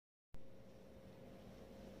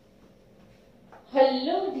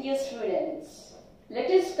Hello dear students,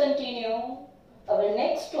 let us continue our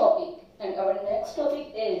next topic, and our next topic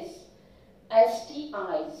is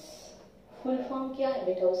STIs. Full form क्या है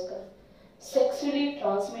बेटा उसका? Sexually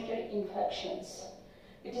transmitted infections.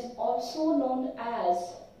 It is also known as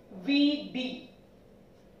VD.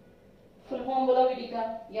 Full form बोलो VD का?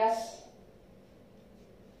 Yes.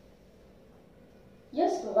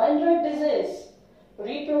 Yes, viral disease.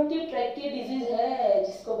 Reproductive tract की disease है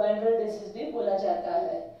जिसको viral disease भी बोला जाता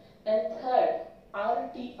है. And third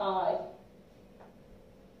RTI.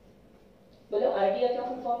 बोलो आरटीआई का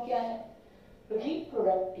फुल फॉर्म क्या है?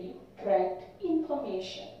 Reproductive tract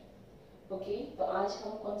information. ओके, तो आज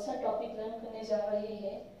हम कौन सा टॉपिक लर्न करने जा रहे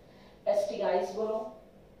हैं? एसटीआईज बोलो,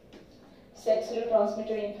 sexually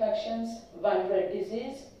transmitted infections, viral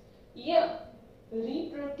disease या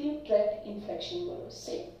रिप्रोडक्टिव ट्रैक्ट इंफेक्शन बोलो.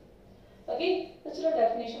 से ओके, तो चलो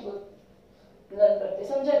डेफिनेशन को लर्न करते,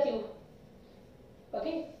 समझाती हूँ.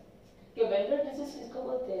 ओके, कि वायरल डिजीज किसको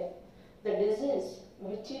बोलते हैं? The disease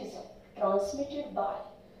which is transmitted by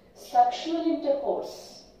sexual intercourse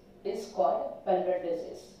is called viral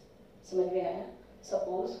disease. समझ में आया?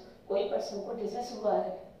 सपोज कोई पर्सन को डिजीज हुआ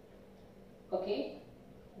है, ओके,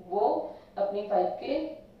 वो अपनी वाइफ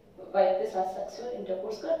के साथ सेक्सुअल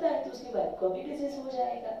इंटरकोर्स करता है तो उसकी वाइफ को भी डिजीज हो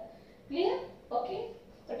जाएगा. क्लियर? ओके,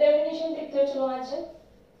 तो डेफिनेशन देखते हो. चलो आज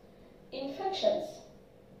इन्फेक्शंस.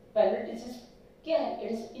 वायरल डिजीज क्या है?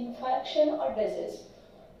 इट इज इन्फेक्शन और disease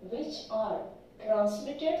which are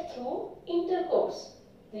transmitted through intercourse.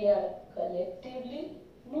 They are collectively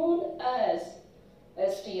known as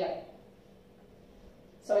STI.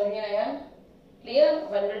 समझ में आया? क्लियर?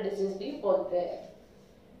 वायरल डिजीज भी बोलते हैं.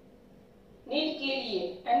 नीट के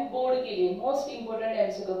लिए एंड बोर्ड के लिए मोस्ट इंपोर्टेंट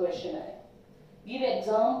एमसीक्यू क्वेश्चन है. Give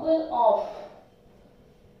example of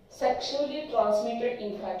sexually transmitted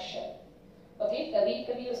infection. Okay, कभी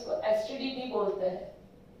कभी उसको एसटीडी भी बोलते हैं.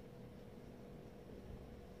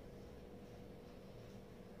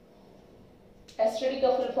 एसटीडी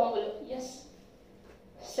का फुल फॉर्म बोलो. यस,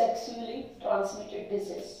 सेक्सुअली ट्रांसमिटेड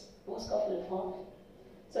डिजीज, उसका फुल फॉर्म है.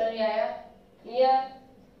 समझ में आया? Clear?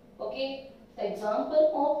 Okay, example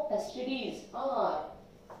of STDs are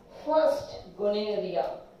first gonorrhoea.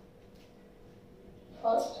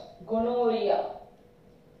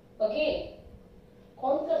 Okay,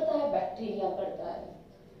 कौन करता है? बैक्टीरिया करता है.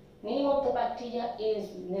 Name of the bacteria is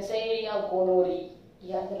Neisseria गोनोरी.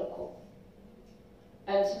 याद रखो,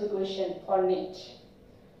 MCQ question for NEET.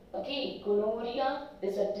 Okay, gonorrhoea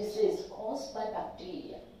is a disease caused by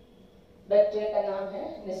bacteria. Bacteria का नाम है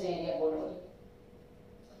Neisseria गोनोरी.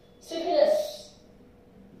 Syphilis,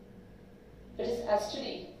 it is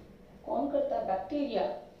STD. कौन करता है? बैक्टीरिया.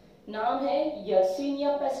 नाम है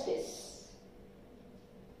Yersinia pestis.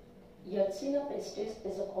 Yersinia pestis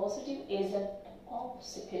is a causative agent of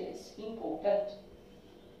syphilis. Important.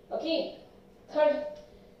 Okay. Third,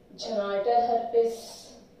 genital herpes.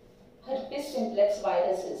 Herpes simplex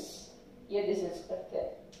viruses. ये disease करते हैं.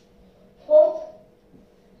 Fourth,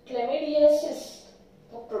 chlamydiasis.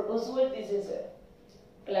 वो प्रोटोजोअल डिजीज है.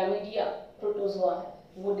 क्लैमिडिया प्रोटोजोआ है,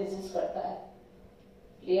 वो डिजीज करता है.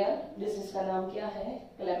 क्लियर? डिजीज का नाम क्या है?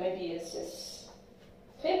 क्लैमिडियासिस.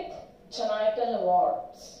 Fifth, genital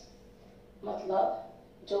warts.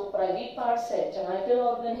 मतलब जो प्राइवेट पार्ट्स है, जेनिटल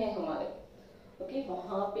ऑर्गन है हमारे, ओके,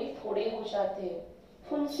 वहां पे फोड़े हो जाते हैं,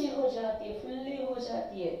 फुंसी हो जाती है, फुल्ली हो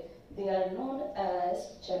जाती है. They are known as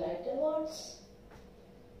genital warts.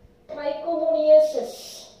 Trichomoniasis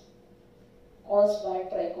caused by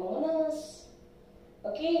trichomonas.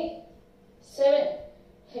 Okay. 7,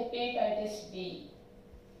 hepatitis B.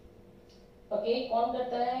 Okay, कौन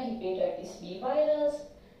करता है? Hepatitis B virus.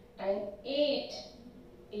 And 8,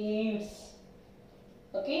 ads.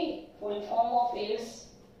 Okay, full form of ads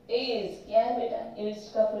is क्या है बेटा?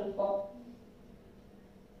 एड्स का full form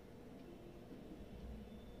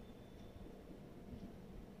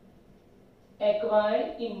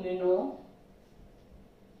acquired immuno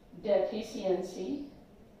deficiency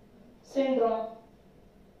syndrome.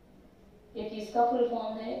 ये किसका full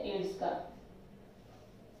form है? एड्स का.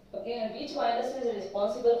 Okay, and which virus is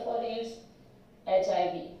responsible for ads?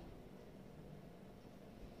 HIV.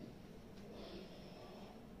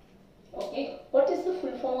 Okay, what is the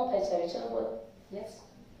full form of HIV? चलो बोलो. Yes,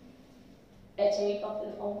 HIV का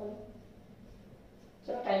फुल फॉर्म बोलो.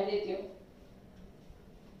 चलो टाइम देती हूँ.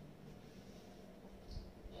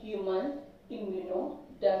 Human immuno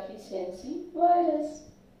deficiency virus.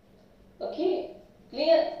 Okay,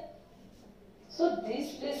 clear? So this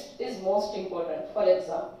list is most important for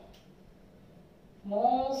exam.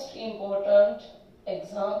 Most important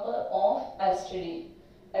example of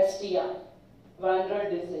STI, viral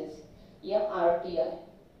disease या RTI.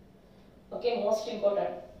 Okay, most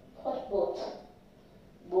important for both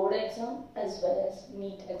board exam as well as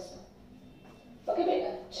NEET exam. Okay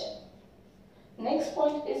बेटा, चलो next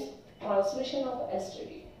point is transmission of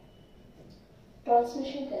STD.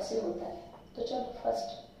 Transmission कैसे होता है? तो चलो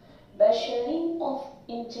first, by sharing of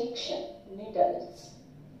injection needles,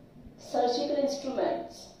 surgical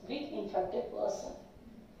instruments with infected person.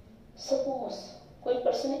 Suppose कोई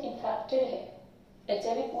person infected है,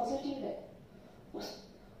 HIV positive है,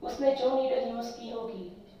 उसने जो नीडल यूज की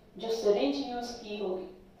होगी, जो सिरिंज यूज की होगी,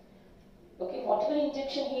 okay, whatever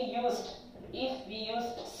injection he used, if we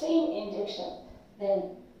used same injection, then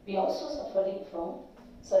we also suffering from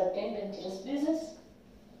certain dangerous disease.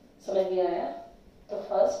 समझ में आया? तो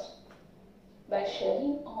first, by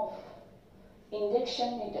sharing of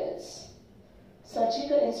injection needles,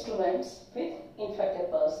 surgical instruments with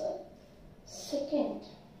infected person.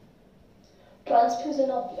 Second, transfusion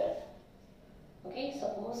of blood. Okay,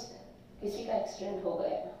 suppose किसी का accident हो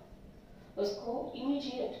गया, उसको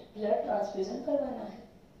immediate blood transfusion करवाना है।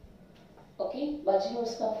 ओके, बाजू में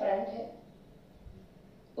उसका फ्रेंड है,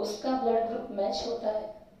 उसका ब्लड ग्रुप मैच होता है,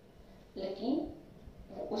 लेकिन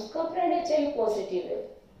उसका फ्रेंड एचआईवी पॉजिटिव है,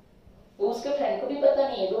 वो उसके फ्रेंड को भी पता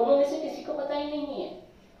नहीं है, दोनों में से किसी को पता ही नहीं है,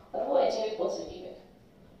 और वो एचआईवी पॉजिटिव है।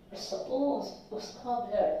 और सपोज उसका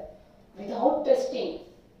ब्लड विदाउट टेस्टिंग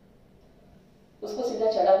उसको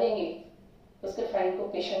सीधा चढ़ा देंगे उसके फ्रेंड को,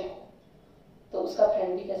 पेशेंट को, तो उसका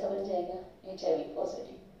फ्रेंड भी कैसा बन जाएगा? HIV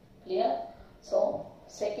positive. Clear? So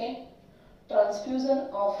second, transfusion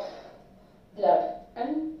of blood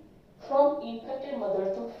and from infected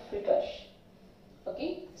mother to foetus. Okay,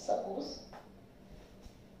 suppose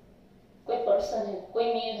कोई पर्सन है, कोई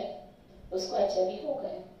मेल है, उसको एचआईवी हो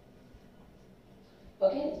गया।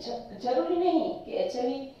 ओके, जरूरी नहीं कि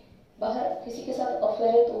एचआईवी बाहर किसी के साथ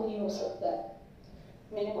अफेयर है तो ही हो सकता है।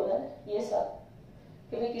 मैंने बोला ये सब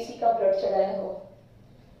कि किसी का ब्लड चढ़ाया हो,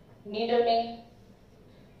 नीडल में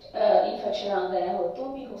इन्फेक्शन आ गया हो, तो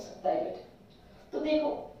भी हो सकता है बेटा। तो देखो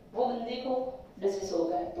वो बंदे को डिजीज हो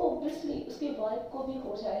गया है, तो ऑब्वियसली उसकी वाइफ को भी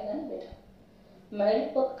हो जाएगा ना बेटा।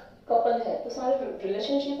 मैरिड कपल है तो सारे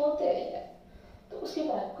रिलेशनशिप होते हैं, तो उसकी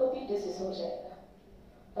वाइफ को भी डिजीज हो जाएगा।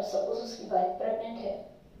 और सपोज उसकी वाइफ प्रेग्नेंट है,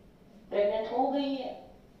 प्रेग्नेंट हो गई है,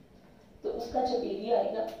 तो उसका जो बेबी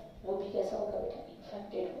आएगा वो भी कैसा होगा बेटा?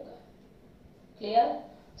 इन्फेक्टेड होगा। Clear?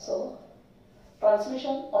 So,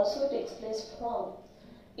 transmission also takes place from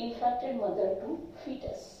infected mother to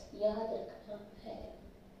fetus. याद रखना है।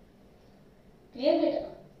 Clear बेटा?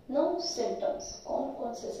 Now symptoms. कौन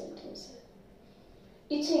कौन से symptoms है?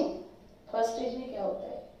 Itching. फर्स्ट स्टेज में क्या होता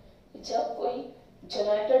है? जब कोई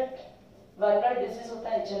जेनेटेड वायरल डिजीज होता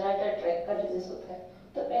है, जेनेटेड ट्रैक का डिजीज होता है,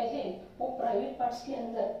 तो पहले वो प्राइवेट पार्ट्स के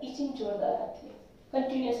अंदर इचिंग जोरदार आती है,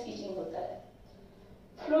 कंटिन्यूअस इचिंग होता है।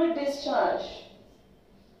 फ्लूइड डिस्चार्ज,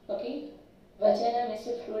 ओके, वजाइना में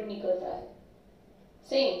से फ्लूइड निकलता है।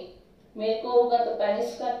 सेम मेरे को होगा तो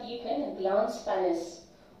पेनिस का टीप है ना, ग्लांस पेनिस,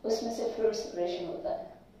 उसमें से फ्लूइड सेपरेशन होता है।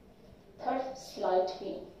 थर्ड, स्लाइट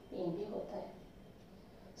पेन भी होता है।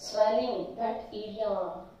 Swelling, that area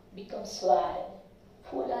become swell,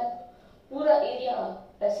 फूला पूरा एरिया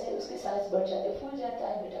ऐसे उसके साइज बढ़ जाते, फूल जाता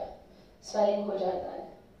है बेटा, स्वेलिंग हो जाता है।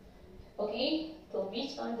 ओके, तो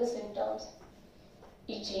which are the symptoms?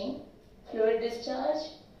 Itching, fluid discharge,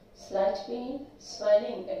 slight pain,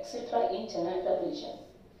 swelling, etc. in genital region.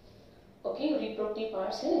 Okay, reproductive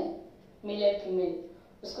parts है, male and female,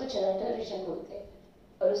 उसको genital region बोलते हैं,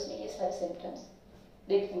 और उसमें ये सारे symptoms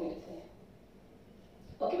देखने मिलते हैं।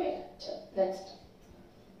 ओके बेटा, चलो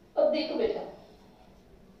नेक्स्ट। अब देखो बेटा,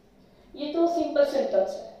 ये तो सिंपल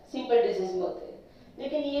सिम्टम्स है, सिंपल डिजीज में होते हैं,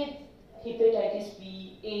 लेकिन ये हेपेटाइटिस बी,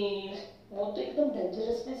 एड्स, वो तो एकदम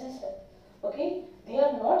डेंजरस डिजीज है। Okay, they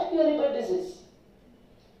are not curable disease.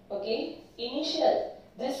 Okay, initial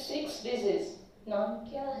this 6 disease नाम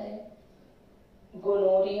क्या है?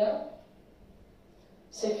 Gonorrhoea,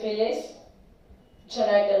 syphilis,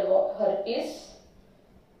 genital herpes,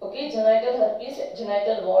 okay, genital herpes,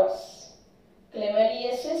 genital warts,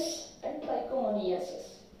 chlamydiasis and trichomoniasis.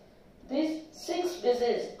 These 6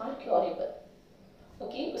 diseases are curable.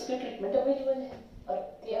 Okay, उसके treatment available है और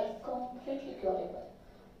they are completely curable.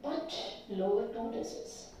 But lower 2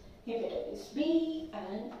 diseases, hepatitis B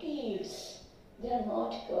and AIDS, they are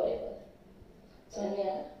not curable. So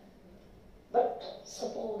yeah, but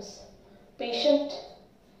suppose patient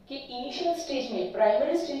के initial stage में,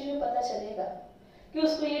 primary stage में पता चलेगा कि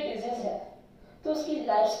उसको ये डिजीज है, तो उसकी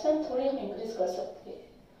लाइफ स्पैन थोड़ी हम इंक्रीज कर सकते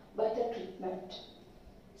हैं बाय द ट्रीटमेंट।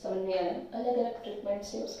 समझ में आया? अलग अलग ट्रीटमेंट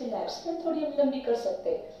से उसकी लाइफ स्पैन थोड़ी हम लंबी कर सकते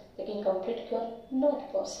हैं, लेकिन complete cure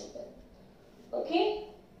not possible. Okay,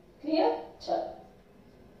 clear? चलो,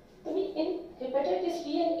 तो इन हेपेटाइटिस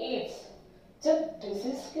बी एंड एड्स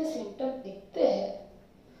इसके सिम्टम दिखते हैं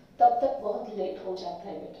तब तक बहुत लेट हो जाता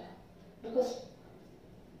है बेटा, because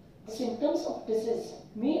the symptoms of disease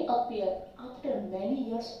may appear after many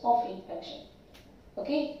years of infection.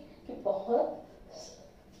 Okay? कि बहुत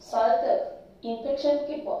साल तक इंफेक्शन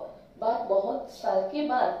के बाद, बहुत साल के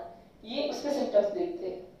बाद ये उसके सिम्टम्स दिखते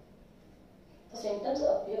हैं. The symptoms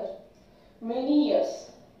appear many years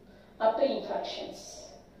after infections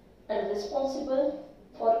and responsible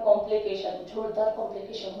for complication. जोरदार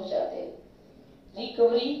कॉम्प्लिकेशन हो जाते हैं,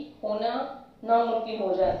 रिकवरी होना नामुमकिन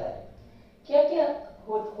हो जाता है. क्या क्या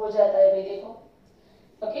हो जाता है भाई देखो.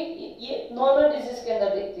 ओके, ये नॉर्मल डिजीज के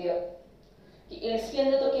अंदर देखते हैं कि एड्स के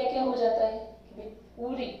अंदर तो क्या क्या हो जाता है कि भाई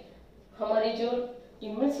पूरी हमारी जो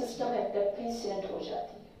इम्यून सिस्टम है डेफिशिएंट हो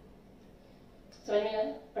जाती है. समझ में आया?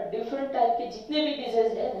 और डिफरेंट टाइप के जितने भी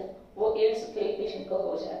डिजीज है ना वो एड्स के पेशेंट को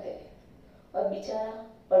हो जाते हैं और बेचारा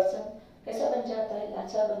पर्सन कैसा बन जाता है,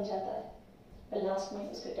 लाचार बन जाता है और लास्ट में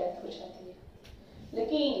उसकी डेथ हो जाती है.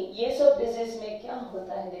 लेकिन ये सब डिजीज में क्या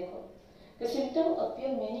होता है देखो, the symptom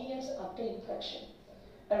appear many years after infection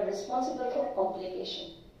and responsible for complication.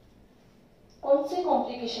 कौन से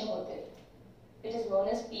complication होते हैं? It is known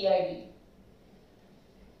as PID,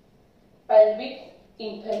 pelvic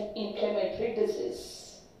inflammatory disease.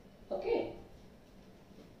 Okay.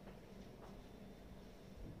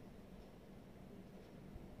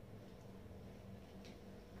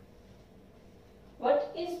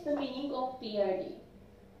 What is the meaning of PID?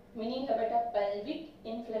 Meaning है बेटा पेल्विक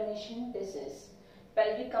इन्फ्लेमेशन डिजीज.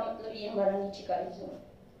 पेल्विक का मतलब ये हमारा नीचे का रीजन.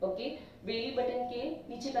 ओके, बेली बटन के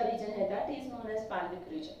नीचे का रीजन है, that is known as pelvic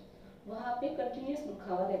region. वहां पे कंटिन्यूअस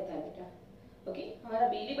दुखावा रहता है बेटा. ओके, हमारा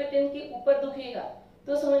बेली बटन के ऊपर दुखेगा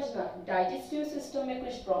तो समझना डाइजेस्टिव सिस्टम में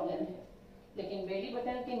कुछ प्रॉब्लम है. लेकिन बेली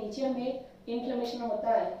बटन के नीचे में इन्फ्लेमेशन होता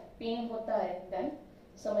है, पेन होता है, देन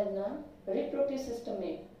समझना रिप्रोडक्टिव सिस्टम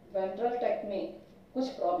में, वेंट्रल ट्रैक्ट में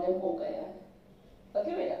कुछ प्रॉब्लम हो गया है.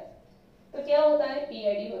 ओके बेटा, तो क्या होता है,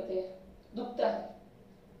 पीआईडी होते हैं, दुखता है.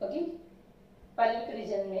 ओके, पेल्विक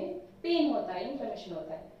रीजन में पेन होता है, इन्फ्लेमेशन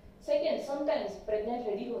होता है. सेकेंड, समटाइम्स प्रेग्नेंट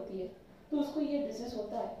लेडी होती है तो उसको ये डिजीज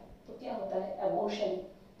होता है तो क्या होता है, अबॉर्शन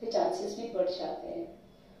के चांसेस भी बढ़ जाते हैं.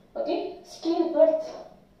 Okay, still birth.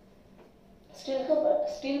 Still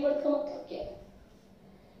birth का मतलब क्या है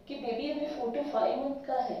कि बेबी अभी 4 to 5 मंथ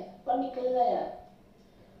का है पर निकल गया,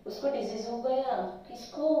 उसको डिजीज हो गया.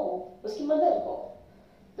 किसको? उसकी मदर को.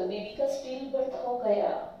 तो बेबी का स्टिल बर्थ हो गया.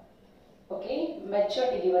 ओके, मैच्योर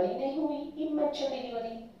डिलीवरी नहीं हुई, immature delivery.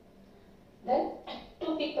 Then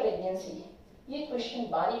ectopic pregnancy. ये क्वेश्चन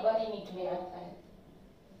बारी बारी नीट में आता है.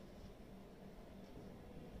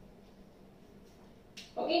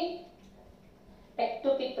 ओके,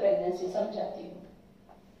 एक्टोपिक प्रेगनेंसी समझाती हूँ.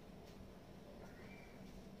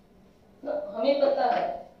 हमें पता है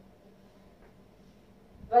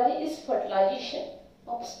where is fertilization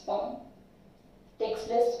of sperm takes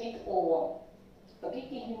place with ovum. Okay,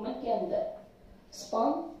 कि ह्यूमन के अंदर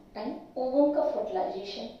स्पर्म एंड ओवम का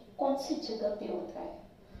फर्टिलाइजेशन कौन सी जगह पे होता है?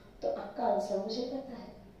 तो आपका आंसर मुझे पता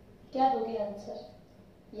है. क्या दोगे आंसर?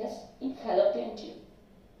 यस, इन फैलोपियन ट्यूब.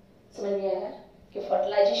 समझ में आया कि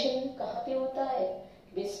फर्टिलाइजेशन कहाँ पे होता है?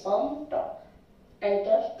 Sperm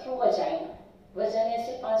enter through vagina, vagina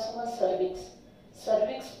से पास हुआ सर्विक्स,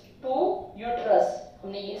 सर्विक्स टू यूट्रस.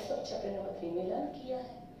 हमने ये सब चैप्टर नंबर 3 में लर्न किया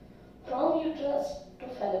है. From uterus to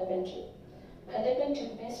fallopian tube, fallopian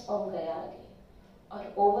tube में स्पर्म गया आगे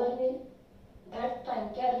और ओवल में दैट टाइम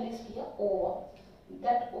क्या रिलीज किया? Ovum.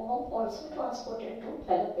 That ovum also transported to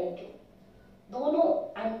fallopian tube. दोनों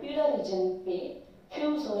एम्पुलर रीजन पे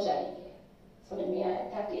फ्यूज हो जाएंगे. समझ में आया?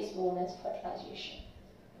 That is known as fertilisation.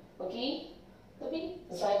 Okay, तो भी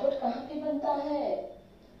जाइगोट कहाँ पे बनता है?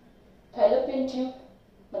 फैलोपियन ट्यूब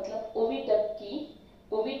मतलब ओविडक्ट की,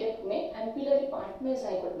 ओविडक्ट में एम्पुलरी पार्ट में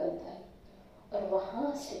जाइगोट बनता है और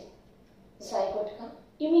वहां से जाइगोट का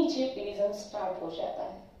इमीडिएट डिवीजन स्टार्ट हो जाता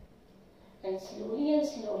है. And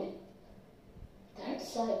slowly that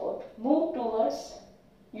zygote move towards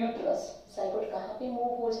uterus. Zygote कहाँ पे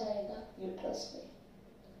मूव हो जाएगा? यूट्रस पे.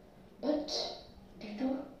 But due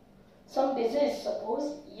to some disease, suppose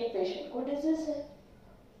ये पेशेंट को डिजीज है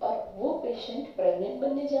और वो पेशेंट प्रेग्नेंट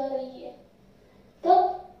बनने जा रही है,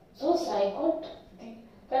 तब जो जाइगोट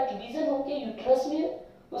का डिवीजन होके यूट्रस में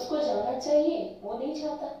उसको जाना चाहिए, वो नहीं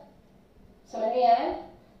जाता. समझ में आया?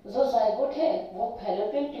 जो जाइगोट है वो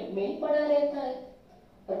फैलोपियन ट्यूब में ही पड़ा रहता है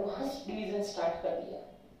और वहां से डिवीजन स्टार्ट कर दिया.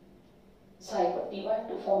 Zygote divide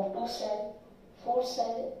two form 2 cell, 4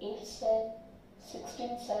 cell, 8 cell,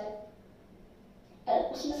 16 cell, और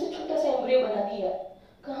उसमें से छोटा सा एम्ब्रियो बना दिया.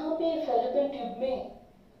 कहाँ पे? फैलोपियन ट्यूब में.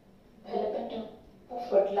 फैलोपियन ट्यूब वो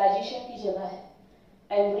फर्टिलाइजेशन की जगह है,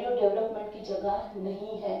 एम्ब्रियो डेवलपमेंट की जगह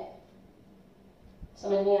नहीं है.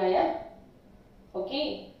 समझ में आया? ओके,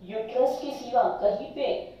 यूट्रस के सिवा कहीं पे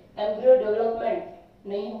एम्ब्रियो डेवलपमेंट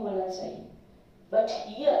नहीं होना चाहिए, but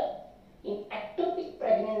here in ectopic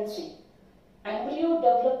pregnancy embryo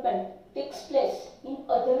development takes place in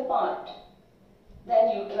other part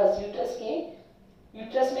then uterus.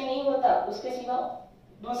 Uterus में नहीं होता, उसके सिवा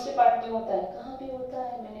दूसरे पार्ट में होता है। कहाँ पे होता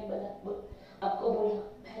है? मैंने आपको बोला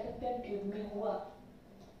फैलोपियन ट्यूब में हुआ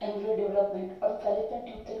एम्ब्रियो डेवलपमेंट, और फैलोपियन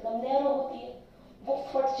ट्यूब तो एकदम नैरो होती है, वो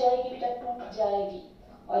फट जाएगी बेटा, टूट जाएगी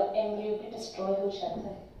और एम्ब्रियो भी डिस्ट्रॉय हो जाता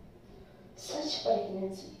है। सच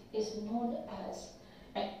pregnancy is known as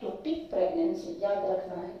ectopic pregnancy, याद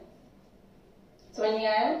रखना है। समझ में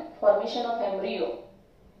आया? Formation of embryo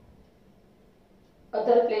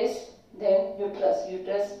other place then uterus,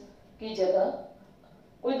 uterus की जगह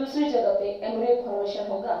कोई दूसरी जगह पे एम्ब्रियो फॉर्मेशन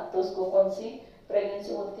होगा तो उसको कौन सी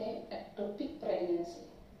प्रेगनेंसी बोलते हैं? Ectopic pregnancy.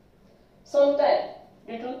 Sometime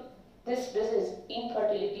due to this disease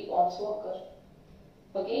infertility also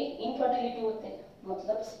occur. Okay, infertility होते हैं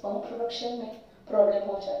मतलब स्पर्म प्रोडक्शन में प्रॉब्लम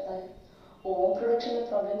हो जाता है, ओवम प्रोडक्शन में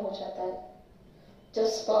प्रॉब्लम हो जाता है। जब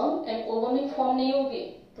sperm and ovum he form नहीं होंगे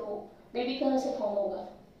तो बेबी कहां से फॉर्म होगा?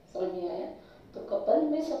 समझ में आया? तो कपल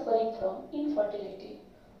में सफरिंग फ्रॉम इनफर्टिलिटी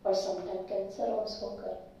और समटाइम कैंसर आल्सो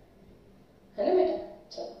अकर, है ना बेटा?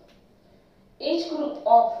 चलो, एज ग्रुप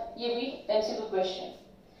ऑफ, ये भी एमसीक्यू क्वेश्चन,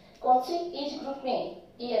 कौन से एज ग्रुप में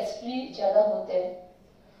ये एसटीडी ज्यादा होते हैं?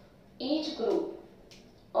 Age group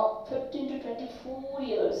of 15 to 24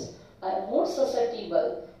 years are more susceptible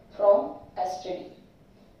from STD.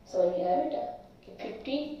 So here बेटा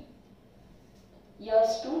 15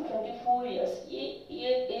 years to 24 years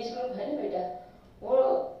ये एज ग्रुप है ना बेटा, वो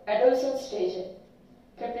एडोलसेंस स्टेज है।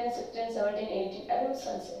 15, 16, 17, 18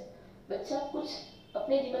 एडोलसेंस है। बच्चा कुछ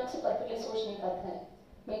अपने दिमाग से परफेक्टली सोच नहीं पाता है,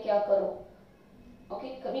 मैं क्या करूं।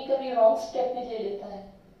 ओके, कभी कभी रॉन्ग स्टेप भी ले लेता है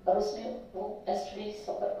और उसमें वो एसटीडी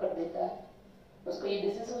सफर कर देता है, उसको ये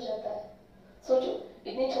डिजीज हो जाता है। सोचो,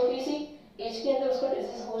 इतनी छोटी सी एज के अंदर उसका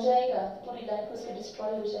डिजीज हो जाएगा तो पूरी लाइफ उसकी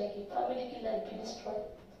डिस्ट्रॉय हो जाएगी, फैमिली की लाइफ भी डिस्ट्रॉय,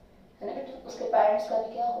 है ना बेटा? उसके पेरेंट्स का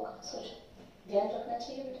भी क्या होगा? सोचो, ध्यान रखना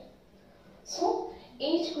चाहिए बेटा। So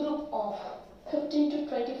age group of 15 to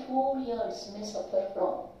 24 years may suffer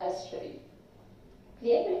from STD.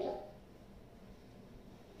 Clear बेटा?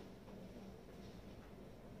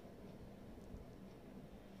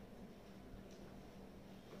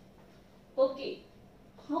 Okay,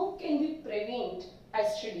 how can we prevent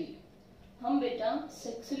STD? हम बेटा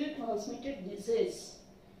सेक्सुअली ट्रांसमिटेड डिजीज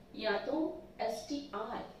या तो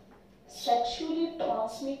STI, सेक्सुअली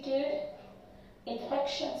ट्रांसमिटेड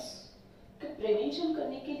इन्फेक्शंस के प्रिवेंशन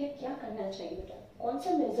करने के लिए क्या करना चाहिए बेटा? कौन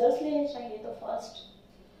से मेजर्स लेने चाहिए? तो first,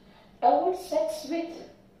 avoid sex with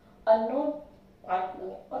unknown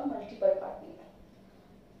partner और मल्टीपल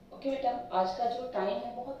पार्टनर। ओके बेटा, आज का जो टाइम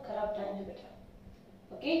है बहुत खराब टाइम है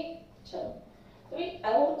बेटा। ओके, चलो,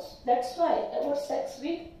 that's why avoid sex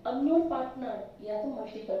with unknown partner या तो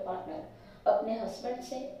मल्टीपल पार्टनर, अपने हस्बैंड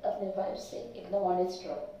से, अपने वाइफ से एकदम ऑनेस्ट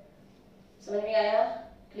रहो। समझ में आया?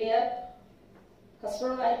 क्लियर?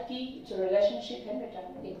 हस्बैंड वाइफ की जो रिलेशनशिप है बेटा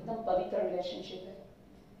एकदम पवित्र रिलेशनशिप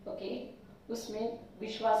है। ओके, उसमें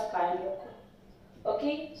विश्वास कायम रखो।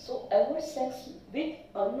 Okay, so avoid sex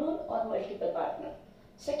with unknown और multiple partner.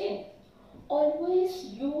 Second, always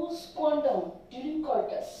use condom during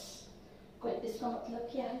quarters. इसका मतलब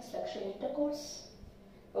क्या है? Sexual intercourse.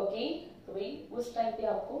 ओके, तो भाई उस टाइम पे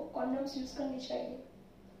आपको कॉन्डोम्स यूज करनी चाहिए।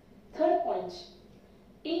 Third point,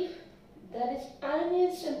 if there is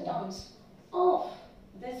any symptoms of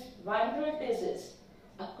this viral disease,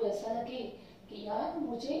 आपको ऐसा लगे कि यार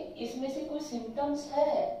मुझे इसमें से कोई सिम्टम्स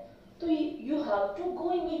है, तो you have to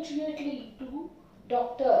go immediately to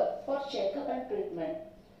doctor for checkup and treatment.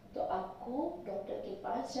 तो आपको डॉक्टर के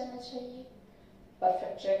पास जाना चाहिए,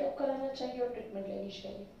 परफेक्ट चेकअप कराना चाहिए और ट्रीटमेंट लेनी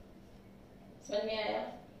चाहिए। समझ में आया?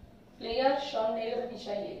 क्लियर? शॉर्ट नहीं रखनी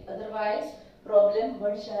चाहिए, अदरवाइज प्रॉब्लम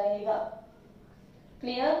बढ़ जाएगा।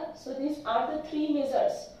 Clear? So this are the 3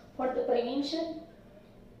 measures for the prevention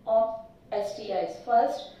of STIs.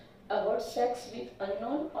 First, avoid sex with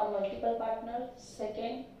unknown or multiple partner.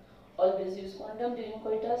 Second, always use condom during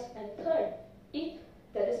coitus. And third, if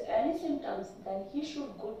there is any symptoms, then he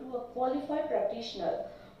should go to a qualified practitioner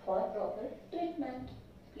for proper treatment.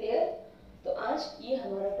 Clear? तो आज ये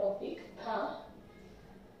हमारा topic था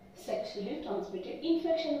sexually transmitted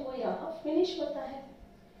infection, वो यहाँ finish होता है।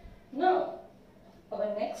 Now, our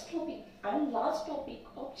next topic and last topic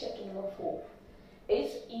of chapter number 4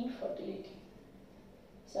 is infertility.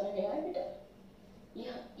 समझ में आया बेटा?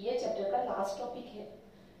 ये चैप्टर का लास्ट टॉपिक है।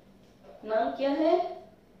 नाम क्या है?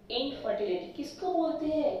 इनफर्टिलिटी। किसको बोलते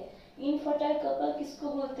हैं? इनफर्टाइल कपल किसको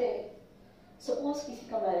बोलते हैं? सपोज किसी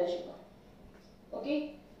का मैरिज हुआ, ओके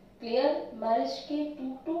क्लियर। मैरिज के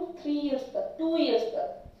 2 इयर्स तक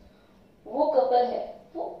वो कपल है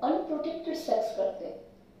वो अनप्रोटेक्टेड सेक्स करते हैं।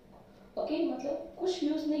 ओके मतलब कुछ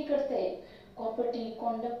यूज नहीं करते, कॉपर्टी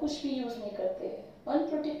कॉन्डम कुछ भी यूज नहीं करते,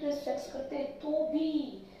 अनप्रोटेक्टेड सेक्स करते, तो भी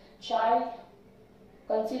चाइल्ड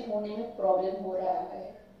कंसीव होने में प्रॉब्लम हो रहा है।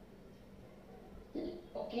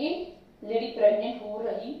 ओके लेडी प्रेग्नेंट हो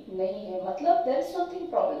रही नहीं है, मतलब there is something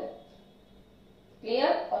problem.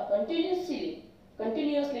 Clear. और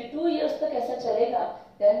कंटिन्यूअसली 2 इयर्स तक ऐसा चलेगा,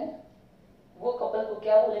 देन वो कपल को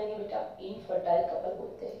क्या बोलेंगे बेटा, इनफर्टाइल कपल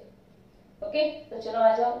बोलते हैं। ओके तो चलो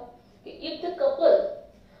आ जाओ कि if the couple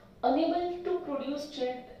unable to produce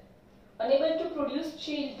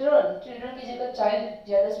children की जगह चाइल्ड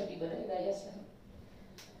ज्यादा सुटेबल रहेगा। Yes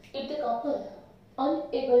if the couple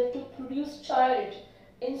unable to produce child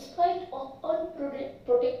in spite of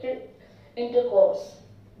unprotected intercourse,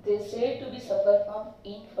 they say to be suffer from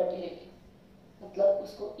infertility। मतलब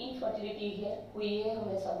उसको इनफर्टिलिटी हुई है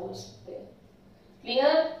हम ऐसा बोल सकते हैं।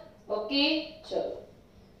 क्लियर। ओके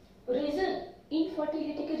चलो रीजन,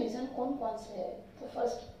 इनफर्टिलिटी के रीजन कौन कौन से है। तो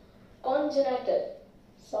first congenital,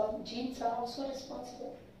 some genes are also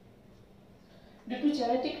responsible due to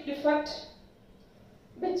genetic defect।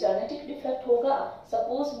 Genetic defect होगा,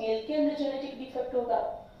 सपोज मेल के अंदर जेनेटिक डिफेक्ट होगा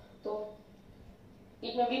तो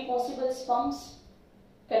it may be possible sperms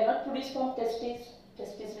can not produce from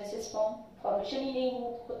testis में से स्पर्म फॉर्मेशन ही नहीं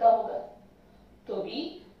होता होगा, तो भी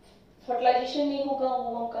फर्टिलाइजेशन नहीं होगा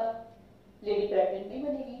ओवम का, लेडी प्रेग्नेंट नहीं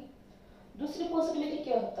बनेगी। दूसरी पॉसिबिलिटी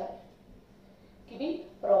क्या होता है कि भी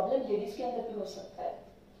प्रॉब्लम लेडीज के अंदर भी हो सकता है।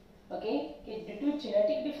 ओके कि due to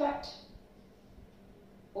genetic defect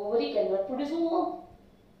ovary can not produce ovum,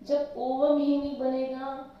 जब ओवम ही नहीं बनेगा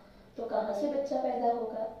तो कहां से बच्चा पैदा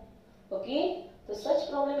होगा। ओके तो सच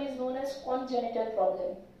problem is known as congenital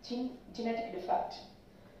problem, genetic defect.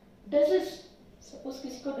 Disease, suppose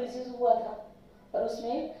किसी को डिजीज हुआ था और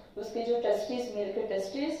उसमें उसके जो टेस्टिस, मेल के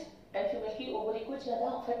टेस्टिस एंड फीमेल की ओवरी को ज्यादा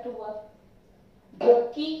अफेक्ट हुआ,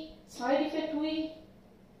 ड्रग की साइड इफेक्ट हुई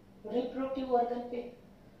रिप्रोडक्टिव ऑर्गन पे,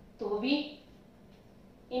 तो भी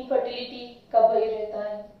इनफर्टिलिटी का भय रहता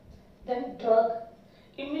है। देन ड्रग,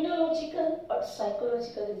 इम्यूनोलॉजिकल और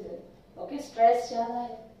साइकोलॉजिकल रीजन। ओके स्ट्रेस ज्यादा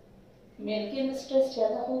है, मेल के अंदर स्ट्रेस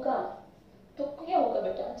ज्यादा होगा तो क्या होगा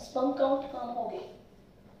बेटा, स्पर्म काउंट कम होगी।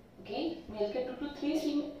 ओके मेल के 2 to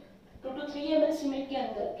 3 ml सीमेंट के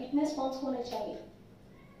अंदर कितने स्पर्म्स होने चाहिए,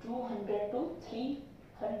 200 to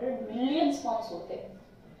 300 मिलियन स्पर्म्स होते हैं,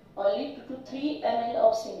 only 2 to 3 ml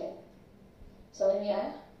of cement. समझ में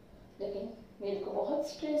आया। लेकिन मेल को बहुत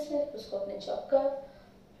स्ट्रेस है, उसको अपने जॉब का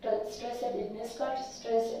स्ट्रेस है, बिजनेस का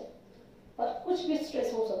स्ट्रेस है और कुछ भी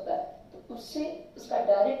स्ट्रेस हो सकता है, तो उससे उसका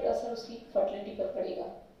डायरेक्ट असर उसकी फर्टिलिटी पर पड़ेगा।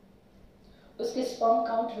 उसके स्पर्म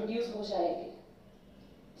काउंट रिड्यूस हो जाएंगे,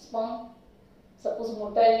 स्पर्म सपोज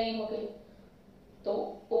मोटाइल नहीं हो गई तो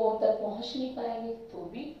ओवम तक पहुंच नहीं पाएंगे, तो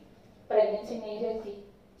भी प्रेगनेंसी नहीं रहती।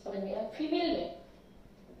 समझ में आया। फीमेल में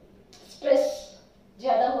स्ट्रेस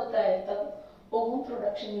ज्यादा होता है तब ओवम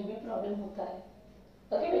प्रोडक्शन में भी प्रॉब्लम होता है।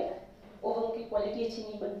 ओके बेटा ओवम की क्वालिटी अच्छी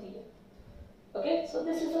नहीं बनती है। Okay so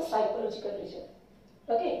this is a psychological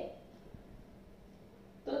reason. Okay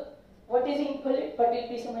तो व्हाट इज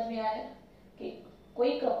इनफर्टिलिटी समझ में आया कि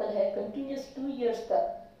कोई कपल है कंटिन्यूअस 2 इयर्स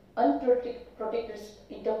तक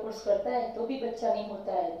अनप्रोटेक्टेड इंटरकोर्स करता है तो भी बच्चा नहीं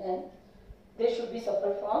होता है, then they should be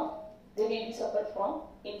suffer from, they may be suffer from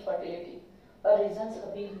infertility और रीजंस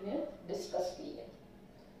अभी हमने डिस्कस किए।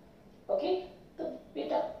 ओके तो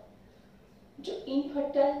बेटा जो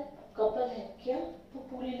इनफर्टाइल कपल है क्या वो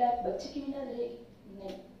पूरी लाइफ बच्चे की बिना रहेगी,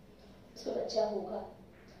 नहीं, उसको बच्चा होगा,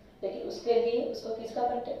 लेकिन उसके लिए उसको किसका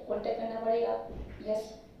कांटेक्ट करना पड़ेगा।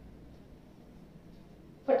 यस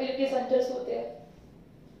फर्टिलिटी सेंटर्स होते हैं,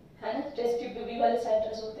 है ना, टेस्ट ट्यूब बेबी वाले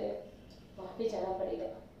सेंटर्स होते हैं, वहां पे जाना पड़ेगा।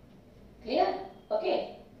 क्लियर। ओके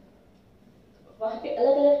वहां पे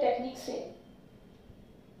अलग अलग टेक्निक से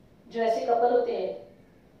जो ऐसे कपल होते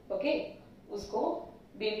हैं ओके उसको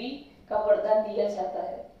बेबी का वरदान दिया जाता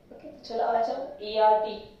है। ओके चलो आ जाओ। ART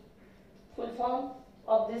full form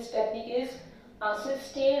of this technique is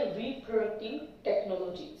assisted reproductive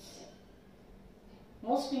technologies।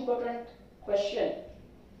 Most important question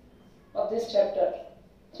of this chapter,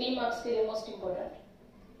 3 marks के लिए most important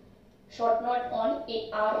short note on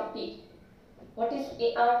ART। What is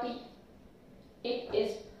ART? It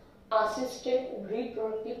is assisted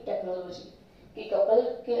reproductive technology कि couple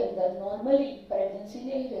के अंदर normally pregnancy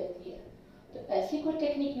नहीं रहती है तो ऐसी कोई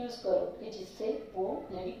टेक्निक यूज करो कि जिससे वो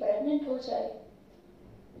लेडी प्रेग्नेंट हो जाए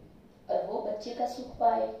और वो बच्चे का सुख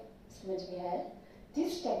पाए। समझ में आया।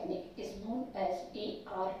 This technique is known as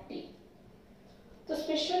ART। तो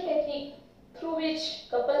special technique through which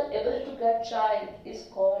couple able to get child is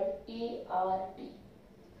called ART.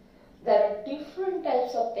 There are different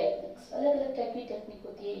types of techniques. अलग अलग टाइप की टेक्निक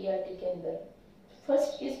होती है ART के अंदर.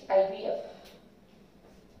 First is IVF.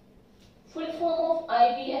 Full form of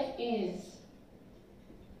IVF is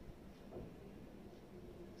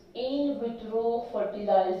in vitro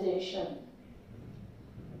fertilization.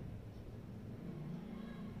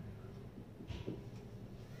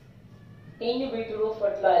 In vitro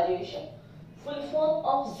fertilization. Full form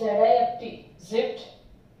of ZIFT. ZIFT.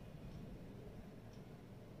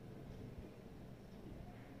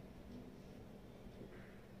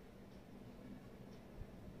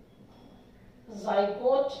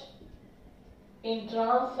 Zygote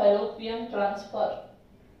intrafallopian transfer.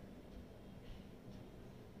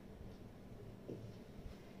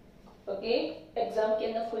 Okay, exam के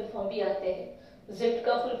अंदर full form भी आते हैं. जिप्ट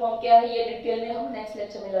का फुल फॉर्म क्या है ये डिटेल में हम नेक्स्ट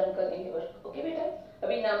लेक्चर में लर्न करेंगे वर्क. ओके बेटा,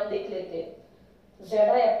 अभी नाम देख लेते हैं.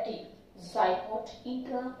 ZIFT zygote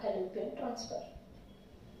intrafallopian transfer.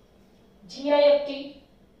 GIFT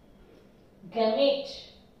gamete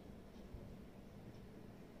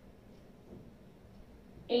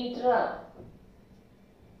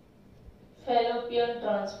intrafallopian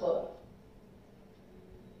transfer.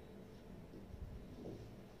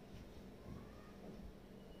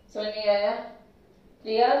 समझ में आया?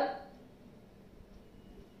 क्लियर?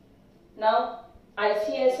 नाउ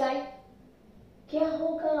ICSI क्या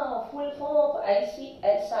होगा? फुल फॉर्म ऑफ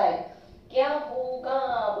ICSI क्या होगा?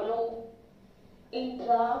 बोलो.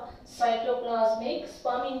 Intra cytoplasmic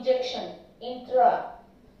sperm injection. Intra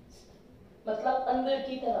मतलब अंदर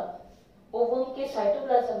की तरफ ओवम के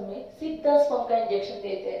साइटोप्लाज्म में सीधा स्पर्म का इंजेक्शन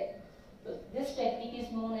देते हैं. This technique is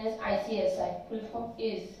known as ICSI. Full form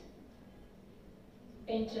is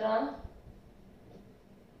intra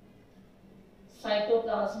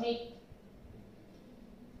cytoplasmic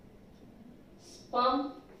sperm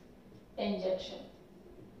injection.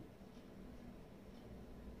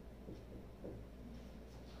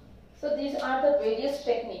 So these are the various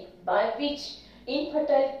techniques by which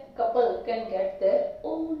infertile couple can get their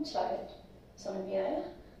own child. समझ में आया?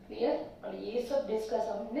 Clear? और ये सब discuss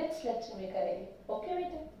हम next lecture में करेंगे. Okay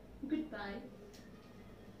बेटा, गुड बाय.